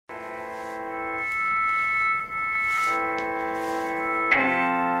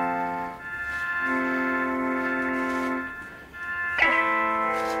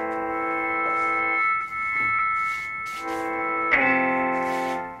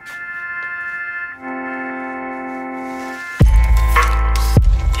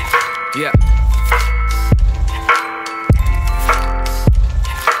Yeah.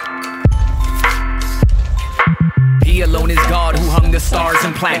 He alone is God who hung the stars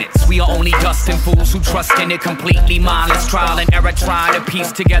and planets. We are only dust and fools who trust in it completely mindless. Trial and error try to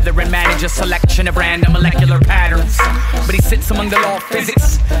piece together and manage a selection of random molecular patterns. But he sits among the law of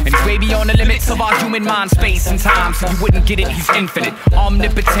physics, and he's way beyond the limits of our human mind, space and time. So you wouldn't get it, he's infinite,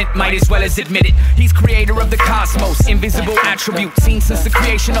 omnipotent, might as well as admit it. He's creator of the cosmos, invisible attribute seen since the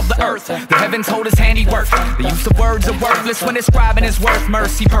creation of the earth. The heavens hold his handiwork. The use of words are worthless when describing his worth.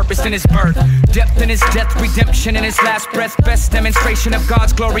 Mercy purposed in his birth, depth in his death, redemption in his last breath. Best demonstration of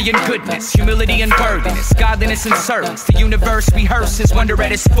God's glory and goodness, humility and worthiness, godliness and service. The universe rehearses wonder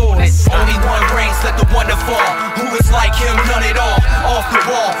at its fullness. Only one reigns, let the wonder fall. Who is like him? None at all. Off the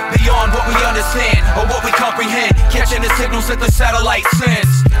wall, beyond what we understand or what we comprehend. Catching the signals that the satellite sends.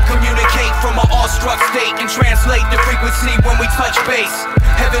 Communicate from an awestruck state and translate the frequency when we touch base.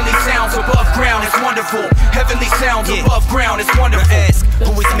 Heavenly sounds above ground is wonderful. Heavenly sounds above ground is wonderful. Ask,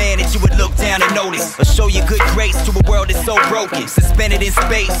 who is man that you would look down and notice, or show your good grace to a world that's so broken? Suspended in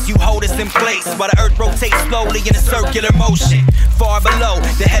space, you hold us in place while the earth rotates slowly in a circular motion. Far below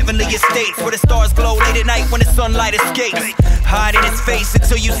the heavenly estates where the stars glow late at night when the sunlight escapes. Hide in his face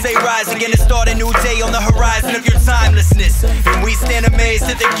until you say rise again to start a new day on the horizon of your timelessness. And we stand amazed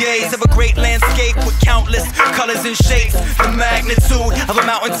at the gaze of a great landscape with countless colors and shapes. The magnitude of a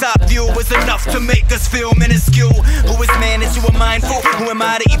mountaintop view is enough to make us feel minuscule. Who is man that you are mindful? Who am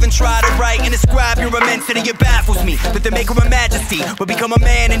I to even try to write and describe your immensity? It baffles me that the maker of majesty would become a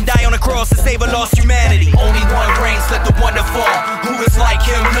man and die on a cross to save a lost humanity. Only one reigns, let the wonder fall. Who is like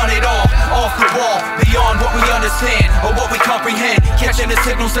him? None at all. Off the wall, beyond what we understand or what we comprehend. Catching the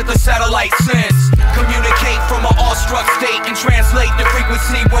signals that the satellite sends. Communicate from an awestruck state and translate the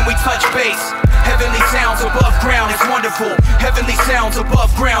frequency when we touch base. Heavenly sounds above ground is wonderful. Heavenly sounds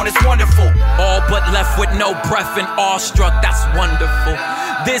above ground is wonderful. All but left with no breath and awestruck, that's wonderful.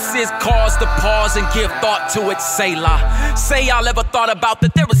 This is cause to pause and give thought to it, Selah. Say y'all ever thought about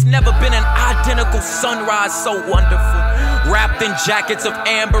that there has never been an identical sunrise so wonderful. Wrapped in jackets of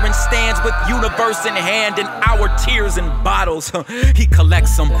amber and stands with universe in hand and our tears in bottles. He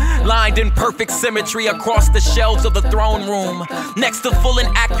collects them, lined in perfect symmetry across the shelves of the throne room. Next to full and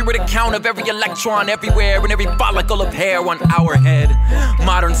accurate account of every electron everywhere and every follicle of hair on our head.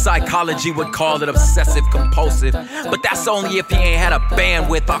 Modern psychology would call it obsessive compulsive, but that's only if he ain't had a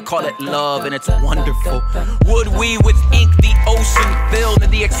bandwidth. I call it love and it's wonderful. Would we with ink the ocean fill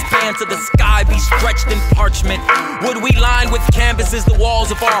and the expanse of the sky be stretched in parchment? Would we line with canvases the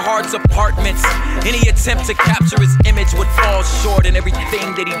walls of our hearts' apartments? Any attempt to capture his image would fall short, and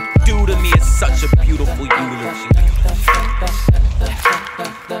everything that he'd do to me is such a beautiful eulogy.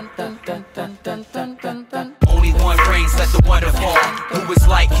 Only one reigns, let the wonder fall. Who is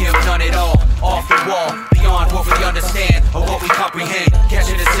like him? None at all. Off the wall, beyond what we understand or what we comprehend.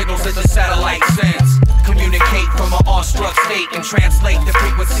 Catching the signals that the satellite sends. Communicate from an awestruck state and translate the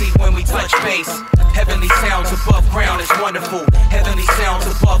frequency when we touch base. Heavenly sounds above ground is wonderful. Heavenly sounds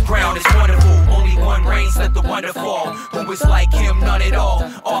above ground is wonderful. Only one reigns, let the wonder fall. Who is like him? None at all.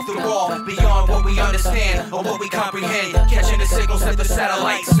 Off the wall, beyond what we understand or what we comprehend. Catching the signals that the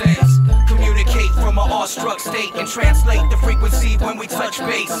satellite sends. Communicate from an awestruck state and translate the frequency when we touch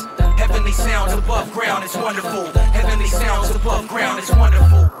base. Heavenly sounds above ground is wonderful. Heavenly sounds above ground is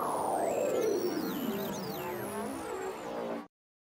wonderful.